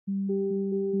You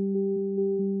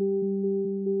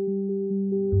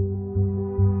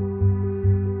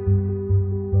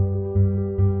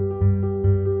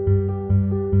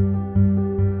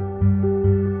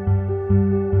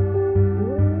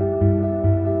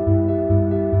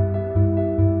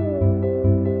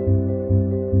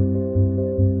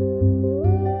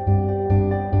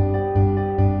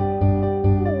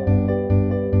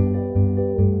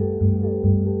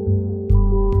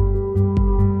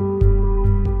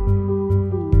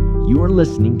are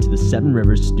listening to the Seven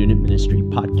Rivers Student Ministry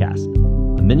Podcast,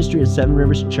 a ministry of Seven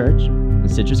Rivers Church in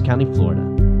Citrus County, Florida.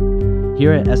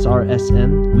 Here at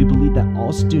SRSM, we believe that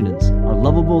all students are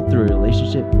lovable through a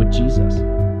relationship with Jesus.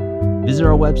 Visit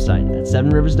our website at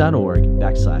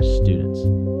sevenrivers.org/students.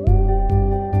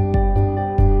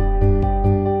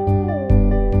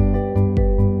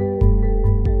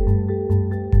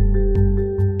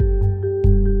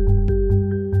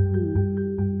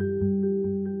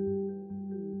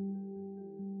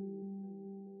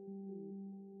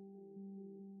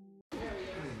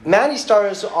 Maddie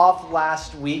started us off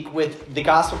last week with the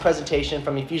gospel presentation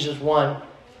from Ephesians 1,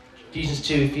 Ephesians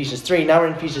 2, Ephesians 3. Now we're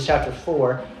in Ephesians chapter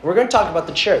 4. We're going to talk about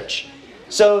the church.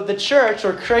 So the church,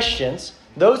 or Christians,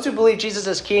 those who believe Jesus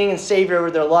as King and Savior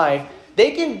over their life,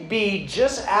 they can be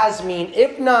just as mean,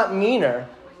 if not meaner,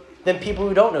 than people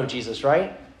who don't know Jesus,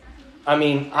 right? I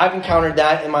mean, I've encountered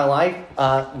that in my life.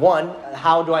 One,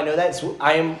 how do I know that?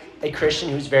 I am a Christian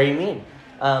who's very mean.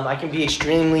 I can be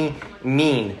extremely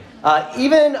mean.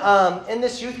 Even in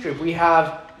this youth group, we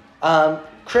have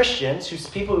Christians,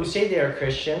 people who say they are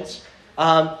Christians,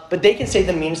 but they can say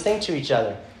the meanest thing to each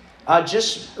other.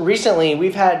 Just recently,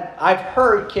 I've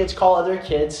heard kids call other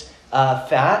kids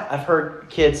fat. I've heard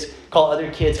kids call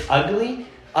other kids ugly.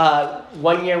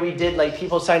 One year we did,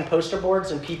 people signed poster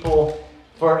boards, and people,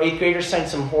 for 8th graders, signed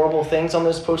some horrible things on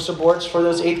those poster boards for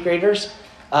those 8th graders.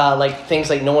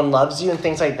 Things like no one loves you and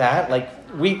things like that.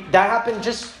 That happened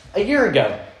just a year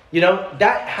ago. You know,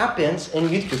 that happens in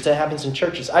youth groups. That happens in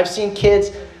churches. I've seen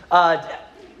kids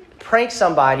prank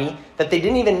somebody that they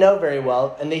didn't even know very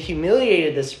well, and they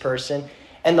humiliated this person,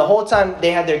 and the whole time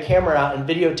they had their camera out and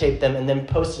videotaped them and then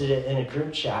posted it in a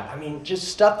group chat. I mean, just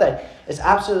stuff that is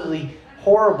absolutely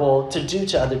horrible to do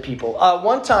to other people.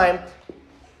 One time,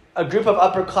 a group of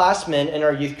upperclassmen in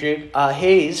our youth group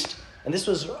hazed, and this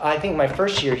was, I think, my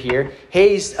first year here,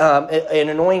 hazed an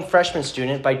annoying freshman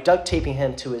student by duct taping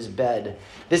him to his bed.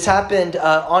 This happened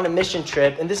on a mission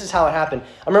trip, and this is how it happened.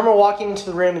 I remember walking into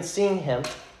the room and seeing him,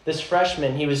 this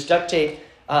freshman. He was duct taped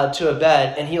to a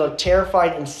bed, and he looked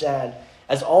terrified and sad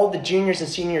as all the juniors and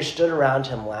seniors stood around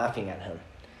him laughing at him.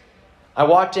 I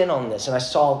walked in on this, and I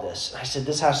saw this. I said,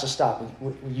 this has to stop.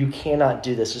 You cannot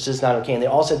do this. This is not okay. And they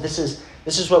all said, this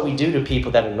is what we do to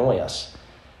people that annoy us.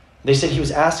 They said he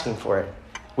was asking for it.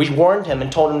 We warned him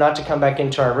and told him not to come back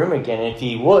into our room again. And if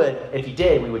he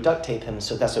did, we would duct tape him.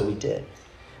 So that's what we did.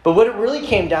 But what it really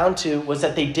came down to was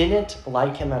that they didn't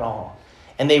like him at all.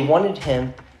 And they wanted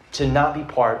him to not be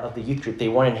part of the youth group. They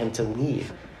wanted him to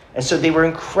leave. And so they were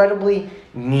incredibly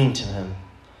mean to him.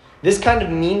 This kind of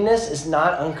meanness is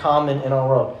not uncommon in our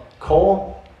world.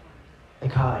 Cole,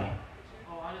 Akai,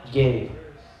 Gabe,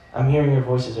 I'm hearing your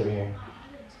voices over here.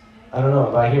 I don't know,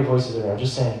 but I hear voices over here. I'm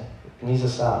just saying, it needs to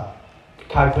stop.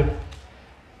 Kai,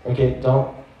 okay,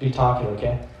 don't be talking,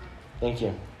 okay? Thank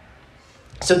you.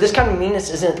 So this kind of meanness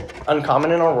isn't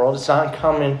uncommon in our world. It's not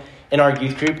uncommon in our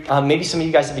youth group. Maybe some of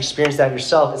you guys have experienced that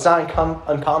yourself. It's not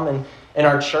uncommon in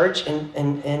our church,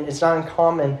 and it's not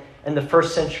uncommon in the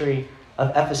first century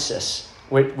of Ephesus,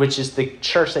 which is the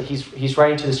church that he's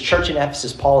writing to. This church in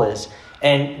Ephesus, Paul is.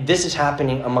 And this is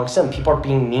happening amongst them. People are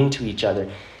being mean to each other.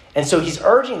 And so he's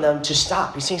urging them to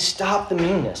stop. He's saying, stop the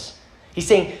meanness. He's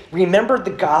saying, remember the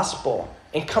gospel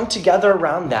and come together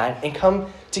around that and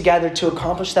come together to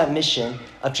accomplish that mission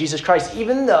of Jesus Christ.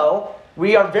 Even though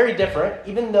we are very different,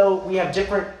 even though we have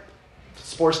different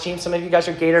sports teams, some of you guys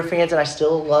are Gator fans and I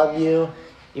still love you,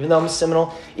 even though I'm a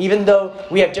Seminole, even though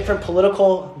we have different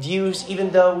political views,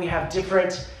 even though we have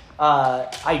different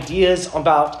ideas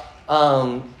about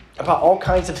all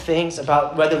kinds of things,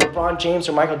 about whether LeBron James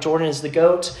or Michael Jordan is the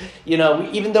GOAT,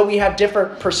 even though we have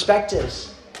different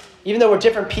perspectives, even though we're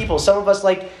different people, some of us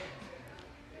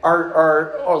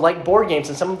are like board games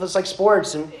and some of us like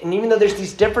sports, and even though there's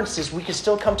these differences, we can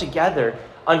still come together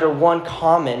under one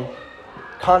common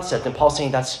concept, and Paul's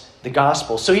saying that's the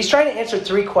gospel. So he's trying to answer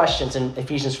 3 questions in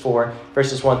Ephesians 4,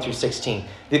 verses 1 through 16.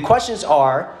 The questions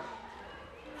are,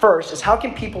 first, is how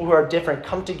can people who are different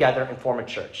come together and form a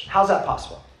church? How's that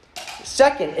possible?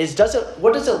 Second is,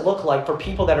 what does it look like for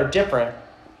people that are different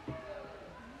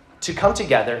to come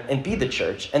together and be the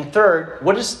church? And third,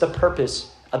 what is the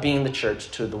purpose of being the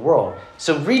church to the world.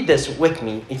 So read this with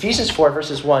me. Ephesians 4,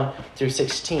 verses 1 through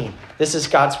 16. This is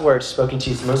God's word spoken to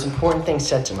you. It's the most important thing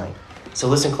said tonight. So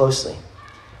listen closely.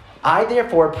 I,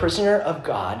 therefore, a prisoner of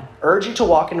God, urge you to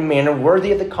walk in a manner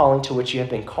worthy of the calling to which you have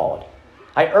been called.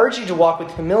 I urge you to walk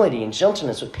with humility and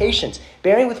gentleness, with patience,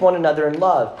 bearing with one another in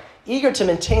love, eager to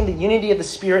maintain the unity of the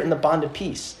Spirit in the bond of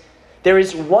peace. There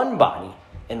is one body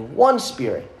and one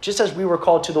Spirit, just as we were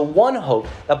called to the one hope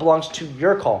that belongs to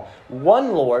your call.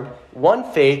 One Lord, one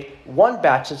faith, one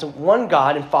baptism, one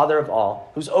God and Father of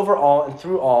all, who's over all and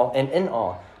through all and in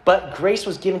all. But grace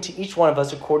was given to each one of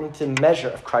us according to the measure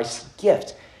of Christ's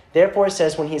gift. Therefore it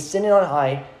says, when he ascended on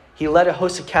high, he led a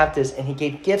host of captives and he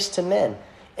gave gifts to men.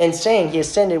 And saying he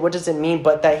ascended, what does it mean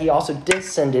but that he also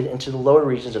descended into the lower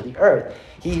regions of the earth?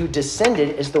 He who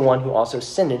descended is the one who also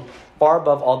ascended far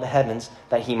above all the heavens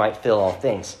that he might fill all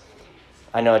things.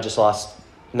 I know I just lost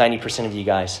 90% of you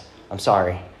guys. I'm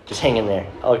sorry. Just hang in there.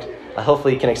 I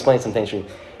hopefully can explain some things for you.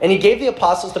 And he gave the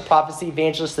apostles, the prophets, the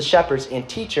evangelists, the shepherds, and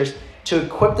teachers to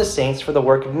equip the saints for the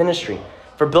work of ministry,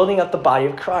 for building up the body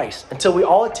of Christ, until we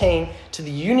all attain to the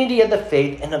unity of the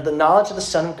faith and of the knowledge of the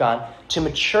Son of God, to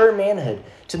mature manhood,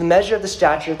 to the measure of the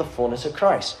stature of the fullness of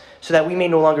Christ, so that we may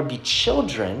no longer be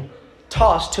children,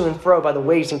 tossed to and fro by the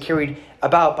waves and carried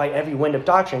about by every wind of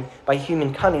doctrine, by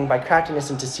human cunning, by craftiness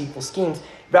and deceitful schemes.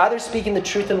 Rather, speaking the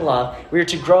truth in love, we are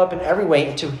to grow up in every way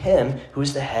into him who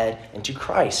is the head, into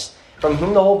Christ, from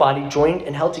whom the whole body, joined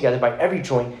and held together by every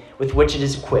joint with which it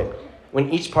is equipped, when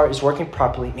each part is working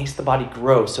properly, it makes the body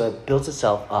grow so it builds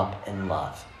itself up in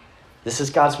love. This is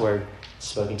God's word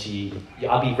spoken to you.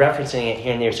 I'll be referencing it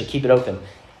here and there, so keep it open.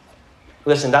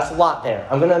 Listen, that's a lot there.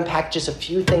 I'm going to unpack just a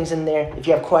few things in there. If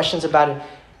you have questions about it,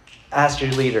 ask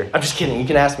your leader. I'm just kidding. You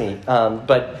can ask me.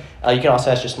 But you can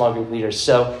also ask your small group leaders.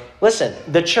 So listen,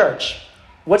 the church,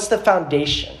 what's the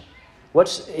foundation?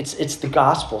 It's the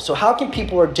gospel. So how can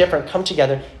people who are different come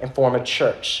together and form a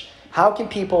church? How can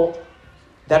people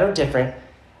that are different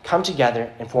come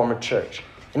together and form a church?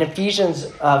 In Ephesians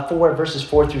 4, verses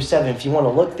 4 through 7, if you want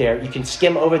to look there, you can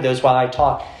skim over those while I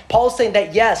talk. Paul's saying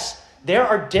that, yes, there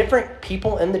are different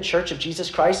people in the church of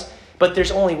Jesus Christ, but there's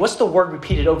only, what's the word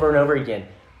repeated over and over again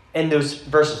in those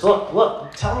verses?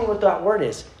 Look, tell me what that word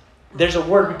is. There's a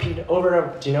word repeated over and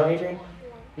over. Do you know, Adrian?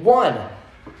 One.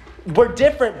 We're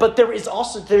different, but there's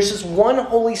this one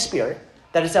Holy Spirit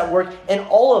that is at work in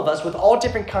all of us with all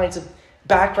different kinds of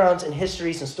backgrounds and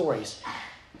histories and stories.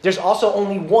 There's also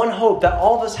only one hope that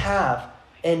all of us have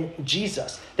in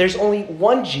Jesus. There's only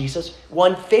one Jesus,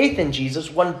 one faith in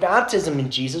Jesus, one baptism in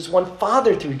Jesus, one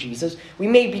Father through Jesus. We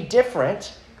may be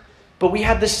different, but we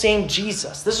have the same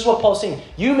Jesus. This is what Paul's saying.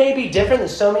 You may be different than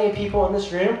so many people in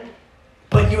this room,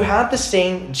 but you have the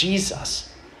same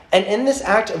Jesus. And in this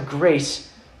act of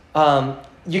grace,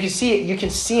 you can see it. You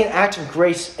can see an act of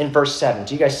grace in verse 7.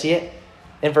 Do you guys see it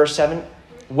in verse 7?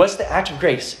 What's the act of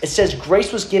grace? It says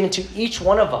grace was given to each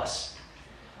one of us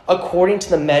according to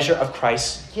the measure of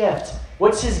Christ's gift.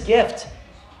 What's his gift?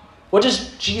 What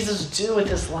does Jesus do with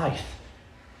his life?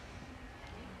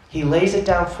 He lays it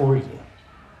down for you.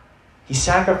 He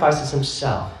sacrifices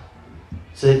himself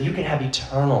so that you can have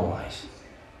eternal life.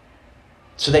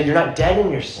 So that you're not dead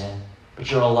in your sin, but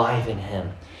you're alive in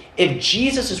him. If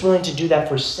Jesus is willing to do that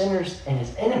for sinners and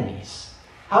his enemies,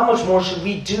 how much more should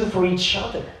we do for each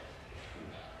other?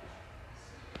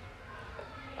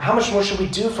 How much more should we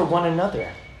do for one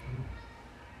another?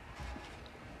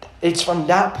 It's from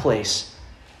that place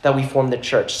that we form the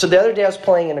church. So the other day I was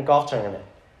playing in a golf tournament.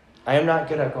 I am not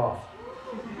good at golf.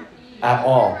 At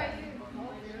all.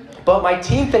 But my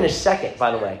team finished second,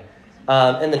 by the way,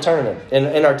 in the tournament,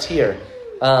 in our tier,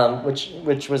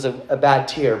 which was a bad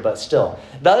tier, but still.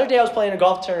 The other day I was playing a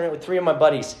golf tournament with 3 of my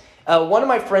buddies. One of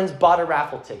my friends bought a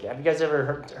raffle ticket. Have you guys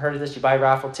ever heard of this? You buy a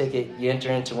raffle ticket, you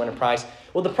enter in to win a prize.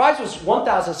 Well, the prize was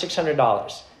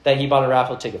 $1,600 that he bought a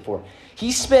raffle ticket for.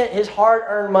 He spent his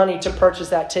hard-earned money to purchase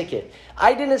that ticket.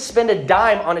 I didn't spend a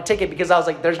dime on a ticket because I was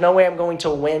like, there's no way I'm going to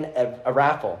win a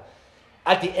raffle.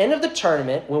 At the end of the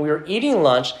tournament, when we were eating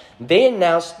lunch, they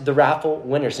announced the raffle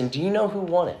winners. And do you know who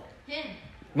won it? Him.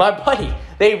 My buddy.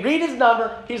 They read his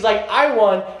number. He's like, I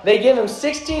won. They give him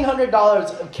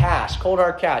 $1,600 of cash, cold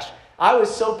hard cash. I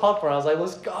was so pumped for him. I was like,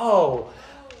 let's go.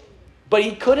 But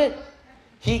he couldn't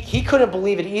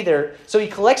believe it either. So he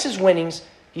collects his winnings.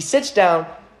 He sits down.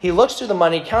 He looks through the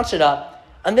money, counts it up.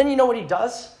 And then you know what he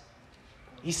does?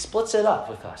 He splits it up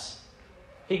with us.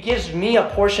 He gives me a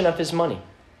portion of his money.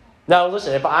 Now,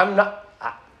 listen, if I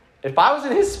was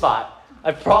in his spot,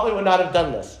 I probably would not have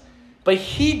done this. But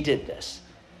he did this.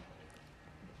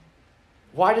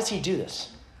 Why does he do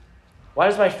this? Why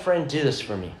does my friend do this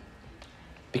for me?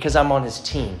 Because I'm on his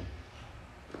team.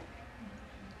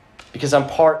 because I'm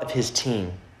part of his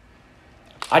team.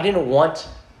 I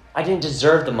didn't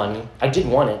deserve the money. I did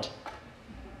want it,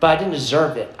 but I didn't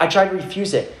deserve it. I tried to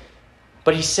refuse it,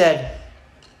 but he said,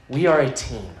 we are a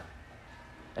team,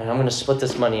 and I'm going to split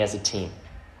this money as a team.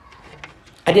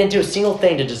 I didn't do a single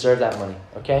thing to deserve that money,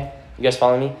 okay? You guys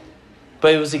follow me?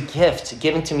 But it was a gift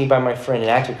given to me by my friend, an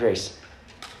act of grace.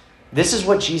 This is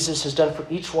what Jesus has done for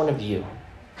each one of you.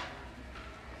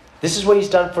 This is what he's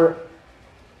done for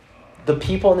the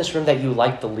people in this room that you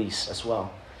like the least as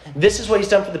well. This is what he's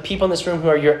done for the people in this room who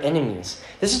are your enemies.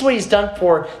 This is what he's done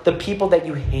for the people that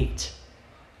you hate.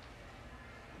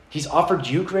 He's offered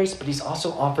you grace, but he's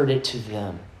also offered it to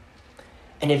them.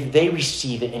 And if they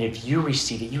receive it, and if you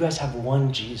receive it, you guys have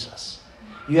one Jesus.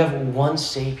 You have one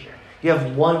Savior. You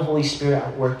have one Holy Spirit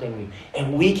at work in you.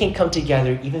 And we can come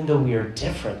together even though we are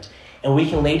different. And we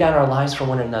can lay down our lives for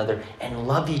one another and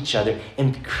love each other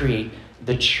and create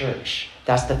the church.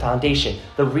 That's the foundation.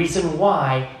 The reason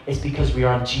why is because we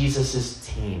are on Jesus'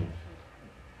 team.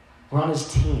 We're on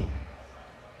his team.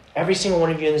 Every single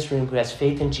one of you in this room who has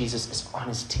faith in Jesus is on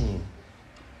his team.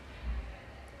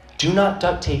 Do not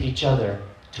duct tape each other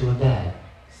to a bed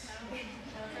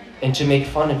and to make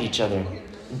fun of each other.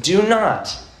 Do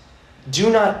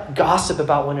not gossip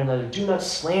about one another. Do not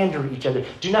slander each other.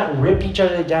 Do not rip each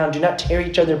other down. Do not tear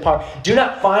each other apart. Do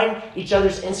not find each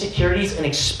other's insecurities and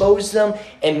expose them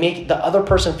and make the other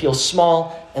person feel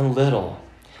small and little.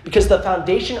 Because the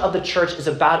foundation of the church is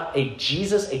about a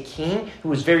Jesus, a king, who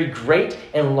was very great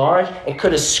and large and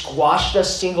could have squashed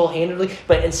us single-handedly,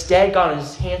 but instead got on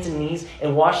his hands and knees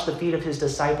and washed the feet of his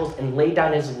disciples and laid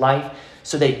down his life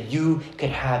so that you could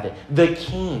have it. The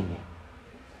king.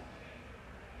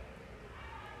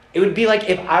 It would be like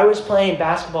if I was playing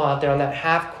basketball out there on that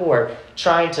half court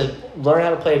trying to learn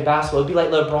how to play basketball. It would be like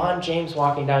LeBron James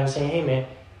walking down and saying, hey, man,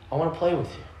 I want to play with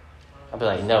you. I'd be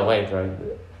like, no way, bro.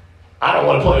 I don't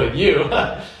want to play with you.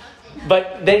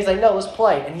 But then he's like, no, let's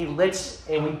play. And he lets,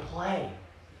 and we play.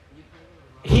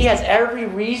 He has every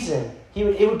reason.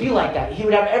 It would be like that. He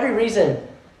would have every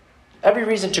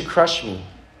reason to crush me.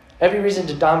 Every reason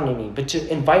to dominate me, but to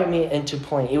invite me into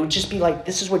playing. It would just be like,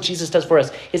 this is what Jesus does for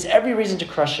us. He has every reason to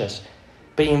crush us,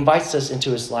 but he invites us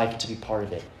into his life to be part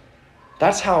of it.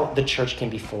 That's how the church can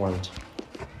be formed.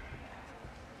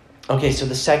 Okay, so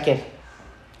the second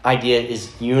idea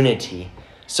is unity.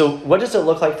 So what does it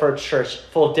look like for a church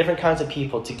full of different kinds of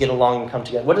people to get along and come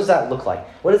together? What does that look like?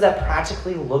 What does that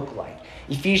practically look like?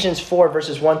 Ephesians 4,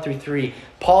 verses 1 through 3,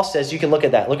 Paul says, you can look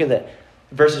at that. Look at that.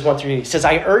 Verses 1 through 3. He says,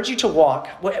 I urge you to walk.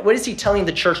 What is he telling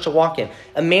the church to walk in?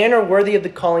 A manner worthy of the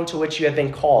calling to which you have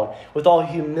been called, with all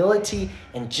humility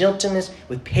and gentleness,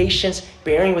 with patience,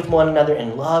 bearing with one another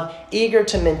in love, eager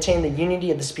to maintain the unity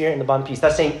of the Spirit and the bond of peace.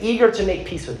 That's saying eager to make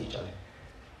peace with each other.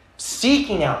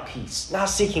 Seeking out peace, not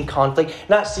seeking conflict,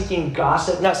 not seeking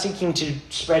gossip, not seeking to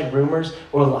spread rumors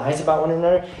or lies about one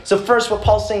another. So first, what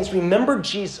Paul's saying is remember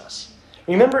Jesus.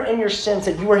 Remember in your sins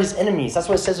that you were his enemies. That's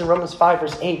what it says in Romans 5,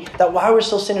 verse 8, that while we're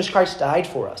still sinners, Christ died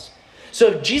for us. So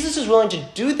if Jesus is willing to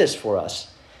do this for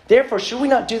us, therefore, should we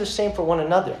not do the same for one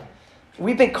another?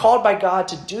 We've been called by God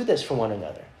to do this for one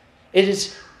another. It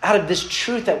is out of this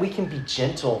truth that we can be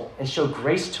gentle and show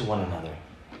grace to one another,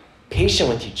 patient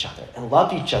with each other, and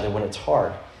love each other when it's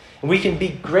hard. And we can be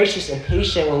gracious and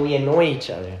patient when we annoy each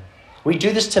other. We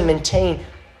do this to maintain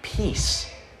peace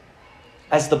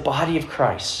as the body of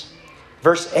Christ.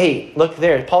 Verse 8, look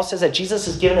there. Paul says that Jesus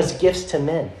has given us gifts to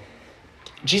men.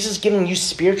 Jesus is giving you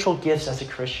spiritual gifts as a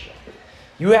Christian.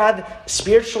 You have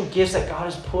spiritual gifts that God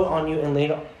has put on you and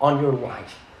laid on your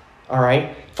life, all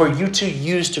right, for you to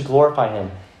use to glorify him.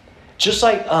 Just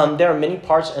like there are many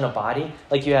parts in a body,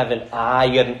 like you have an eye,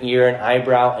 you have an ear, an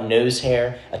eyebrow, a nose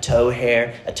hair, a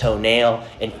toenail,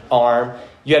 an arm.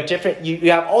 You have different. You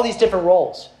have all these different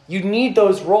roles. You need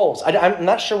those roles. I'm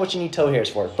not sure what you need toe hairs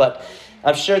for, but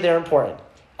I'm sure they're important.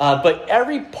 But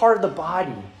every part of the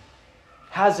body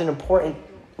has an important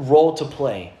role to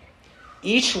play.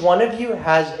 Each one of you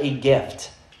has a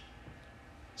gift.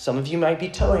 Some of you might be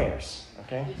toe hairs,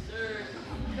 okay?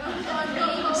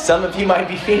 Some of you might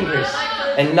be fingers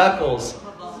and knuckles.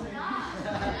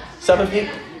 Some of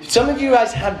you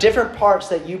guys have different parts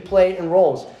that you play in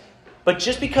roles. But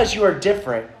just because you are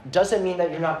different doesn't mean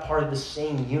that you're not part of the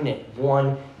same unit,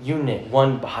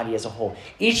 one body as a whole.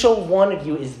 Each one of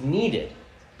you is needed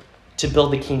to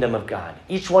build the kingdom of God.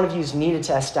 Each one of you is needed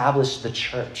to establish the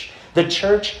church. The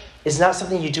church is not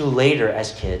something you do later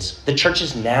as kids. The church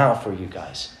is now for you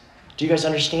guys. Do you guys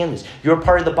understand this? You're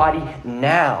part of the body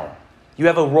now. You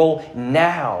have a role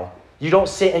now You don't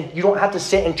have to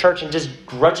sit in church and just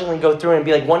grudgingly go through it and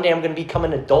be like, one day I'm going to become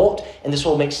an adult and this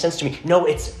will make sense to me. No,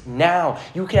 it's now.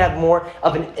 You can have more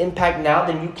of an impact now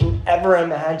than you can ever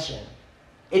imagine.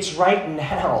 It's right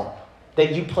now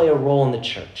that you play a role in the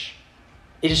church.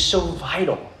 It is so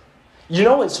vital. You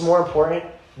know what's more important?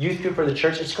 Youth group or the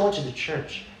church? It's going to the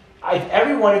church. If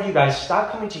every one of you guys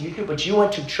stopped coming to youth group, but you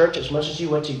went to church as much as you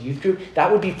went to youth group,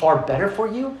 that would be far better for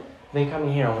you than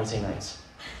coming here on Wednesday nights.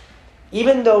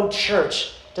 Even though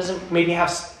church doesn't maybe have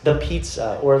the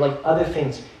pizza or like other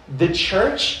things, the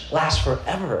church lasts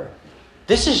forever.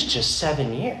 This is just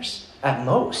 7 years at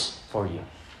most for you.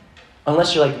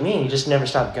 Unless you're like me and you just never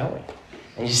stop going.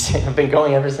 And you say, I've been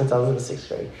going ever since I was in the 6th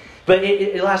grade. But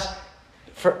it lasts,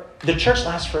 the church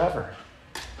lasts forever.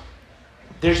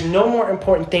 There's no more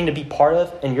important thing to be part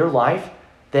of in your life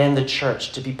than the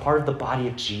church, to be part of the body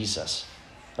of Jesus.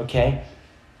 Okay?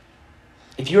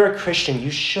 If you're a Christian, you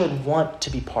should want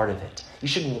to be part of it. You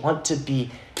should want to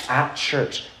be at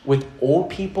church with old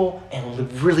people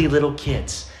and really little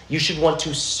kids. You should want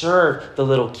to serve the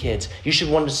little kids. You should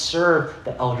want to serve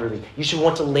the elderly. You should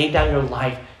want to lay down your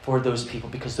life for those people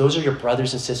because those are your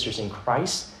brothers and sisters in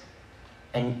Christ.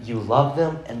 And you love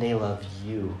them and they love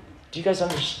you. Do you guys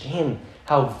understand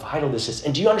how vital this is?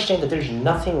 And do you understand that there's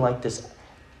nothing like this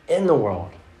in the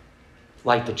world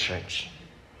like the church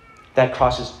that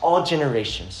crosses all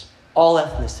generations, all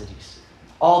ethnicities,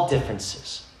 all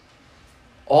differences,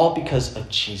 all because of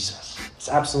Jesus? It's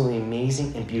absolutely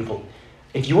amazing and beautiful.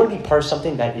 If you want to be part of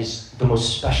something that is the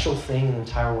most special thing in the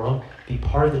entire world, be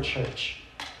part of the church.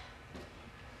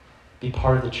 Be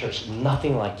part of the church.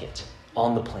 Nothing like it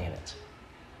on the planet.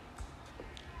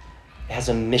 It has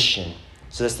a mission.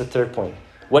 So that's the third point.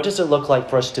 What does it look like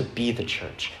for us to be the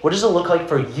church? What does it look like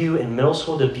for you in middle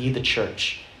school to be the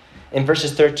church? In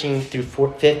verses 13 through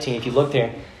 15, if you look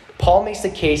there, Paul makes the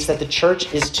case that the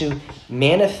church is to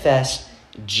manifest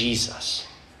Jesus.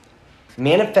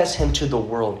 Manifest him to the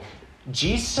world.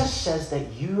 Jesus says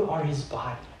that you are his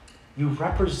body. You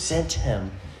represent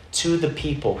him to the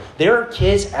people. There are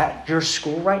kids at your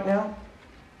school right now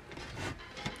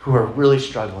who are really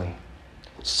struggling.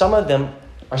 Some of them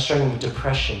are struggling with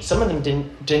depression. Some of them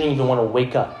didn't even want to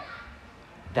wake up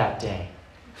that day.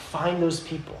 Find those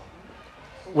people.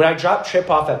 When I drop Trip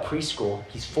off at preschool,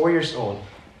 he's 4 years old,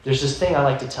 there's this thing I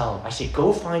like to tell him. I say,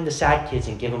 go find the sad kids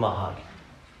and give them a hug.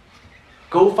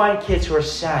 Go find kids who are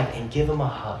sad and give them a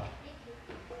hug.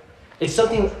 It's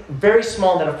something very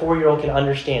small that a 4-year-old can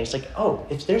understand. It's like, oh,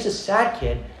 if there's a sad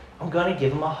kid, I'm going to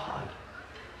give him a hug.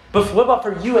 But what about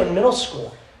for you in middle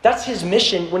school? That's his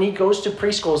mission when he goes to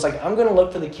preschool. It's like, I'm going to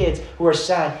look for the kids who are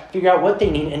sad, figure out what they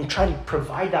need, and try to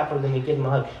provide that for them and give them a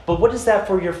hug. But what is that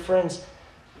for your friends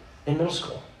in middle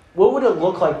school? What would it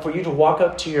look like for you to walk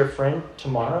up to your friend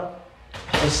tomorrow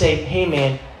and say, hey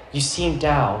man, you seem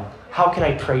down. How can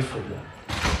I pray for you?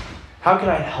 How can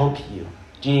I help you?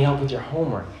 Do you need help with your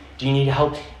homework? Do you need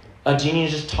help? Do you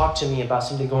need to just talk to me about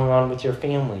something going on with your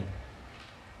family?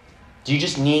 Do you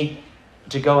just need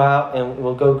to go out and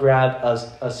we'll go grab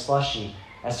a slushie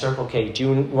at Circle K? Do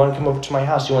you want to come over to my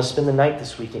house? Do you want to spend the night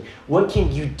this weekend? What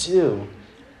can you do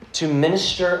to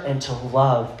minister and to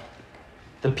love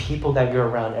the people that you're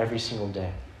around every single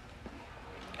day?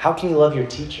 How can you love your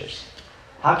teachers?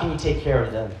 How can you take care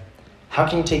of them? How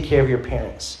can you take care of your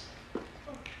parents?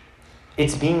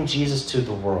 It's being Jesus to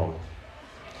the world.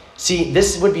 See,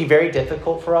 this would be very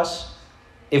difficult for us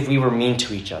if we were mean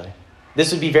to each other.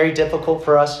 This would be very difficult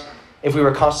for us if we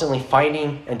were constantly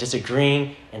fighting and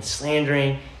disagreeing and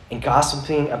slandering and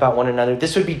gossiping about one another.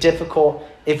 This would be difficult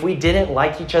if we didn't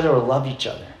like each other or love each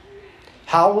other.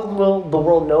 How will the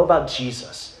world know about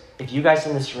Jesus if you guys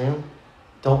in this room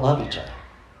don't love each other?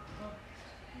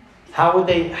 How would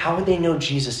they know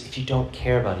Jesus if you don't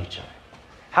care about each other?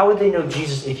 How would they know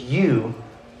Jesus if you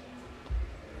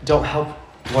don't help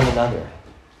one another?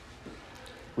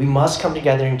 We must come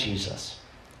together in Jesus.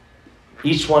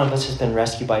 Each one of us has been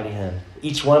rescued by him.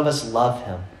 Each one of us love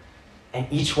him. And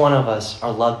each one of us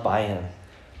are loved by him.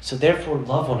 So therefore,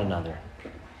 love one another.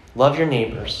 Love your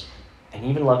neighbors. And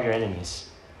even love your enemies.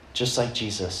 Just like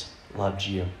Jesus loved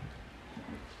you.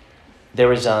 There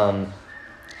was, I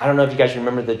don't know if you guys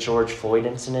remember the George Floyd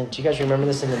incident. Do you guys remember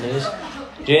this in the news?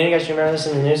 Do any of you guys remember this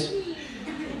in the news?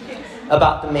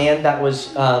 About the man that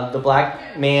was, the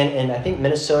black man in, I think,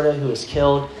 Minnesota who was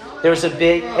killed. There was a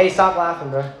big, hey, stop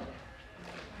laughing, bro.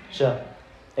 Sure.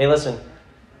 Hey, listen.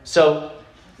 So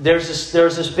there was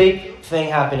this big thing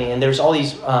happening, and there's all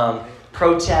these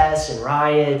protests and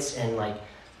riots and like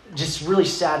just really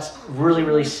sad, really,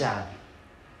 really sad.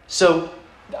 So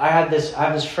I have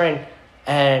this friend,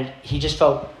 and he just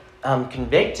felt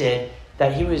convicted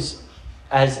that he was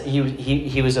as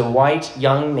he was a white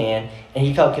young man, and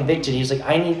he felt convicted. He was like,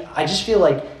 I just feel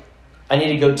like I need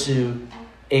to go to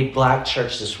a black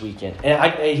church this weekend.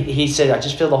 And he said, I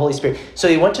just feel the Holy Spirit. So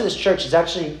he went to this church. It's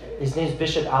actually, his name is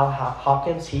Bishop Al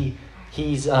Hawkins.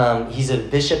 He's a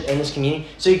bishop in this community.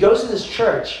 So he goes to this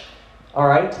church, all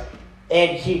right?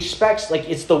 And he expects, like,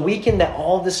 it's the weekend that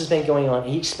all this has been going on.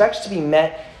 He expects to be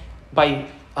met by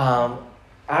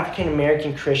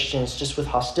African-American Christians just with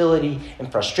hostility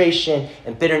and frustration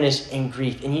and bitterness and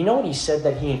grief. And you know what he said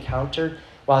that he encountered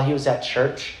while he was at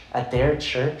church, at their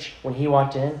church, when he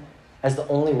walked in as the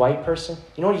only white person?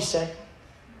 You know what he said?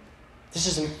 He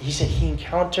said he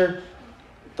encountered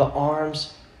the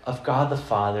arms of God the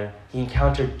Father. He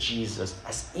encountered Jesus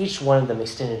as each one of them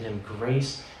extended him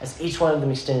grace, as each one of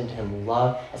them extended him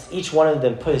love, as each one of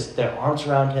them put their arms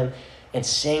around him and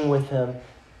sang with him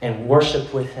and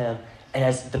worshiped with him. And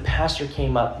as the pastor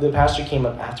came up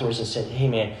afterwards and said, hey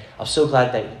man, I'm so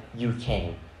glad that you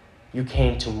came. You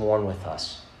came to mourn with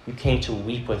us. You came to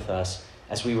weep with us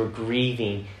as we were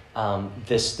grieving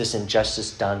this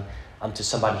injustice done to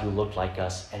somebody who looked like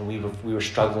us, and we were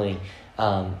struggling,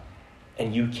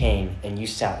 and you came and you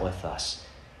sat with us.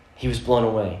 He was blown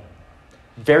away.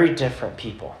 Very different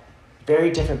people,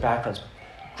 very different backgrounds,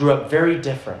 grew up very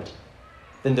different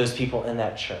than those people in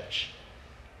that church.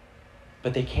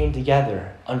 But they came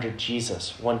together under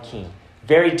Jesus, one King.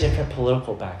 Very different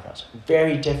political backgrounds,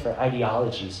 very different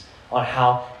ideologies on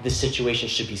how this situation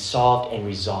should be solved and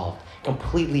resolved.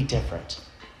 Completely different.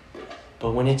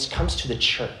 But when it comes to the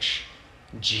church,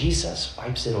 Jesus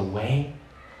wipes it away,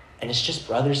 and it's just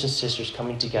brothers and sisters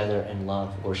coming together in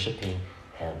love, worshiping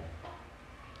him.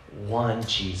 One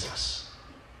Jesus.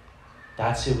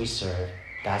 That's who we serve.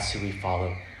 That's who we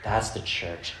follow. That's the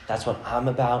church. That's what I'm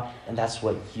about, and that's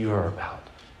what you're about.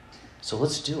 So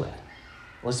let's do it.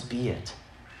 Let's be it.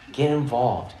 Get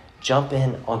involved. Jump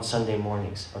in on Sunday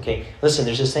mornings, okay? Listen,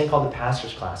 there's this thing called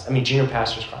the junior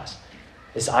pastor's class.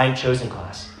 This I Am Chosen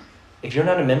class. If you're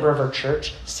not a member of our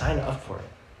church, sign up for it.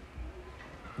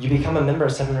 You become a member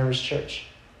of Seven Rivers Church.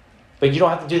 But you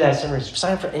don't have to do that at Seven Rivers.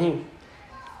 Sign up for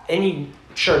any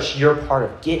church you're a part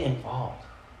of. Get involved.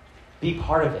 Be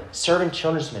part of it. Serve in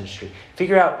children's ministry.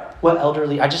 Figure out what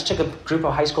elderly... I just took a group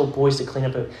of high school boys to clean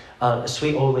up a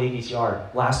sweet old lady's yard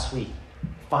last week.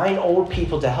 Find old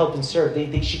people to help and serve.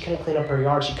 She couldn't clean up her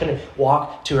yard. She couldn't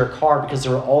walk to her car because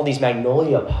there were all these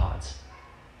magnolia pods.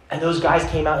 And those guys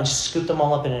came out and just scooped them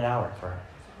all up in an hour for her.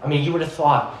 I mean, you would have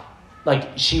thought,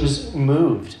 like, she was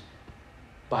moved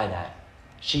by that.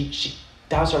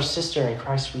 That was our sister in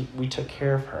Christ. We took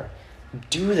care of her.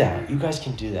 Do that. You guys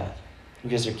can do that. You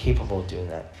guys are capable of doing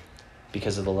that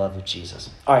because of the love of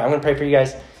Jesus. All right, I'm going to pray for you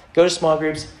guys. Go to small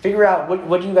groups. Figure out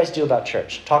what do you guys do about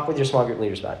church. Talk with your small group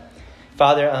leaders about it.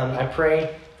 Father, I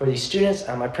pray for these students.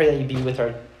 I pray that you be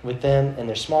with them in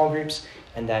their small groups,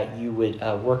 and that you would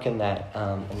work in that,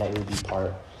 and that you would be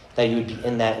that you would be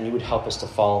in that, and you would help us to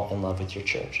fall in love with your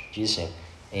church. In Jesus' name,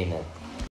 amen.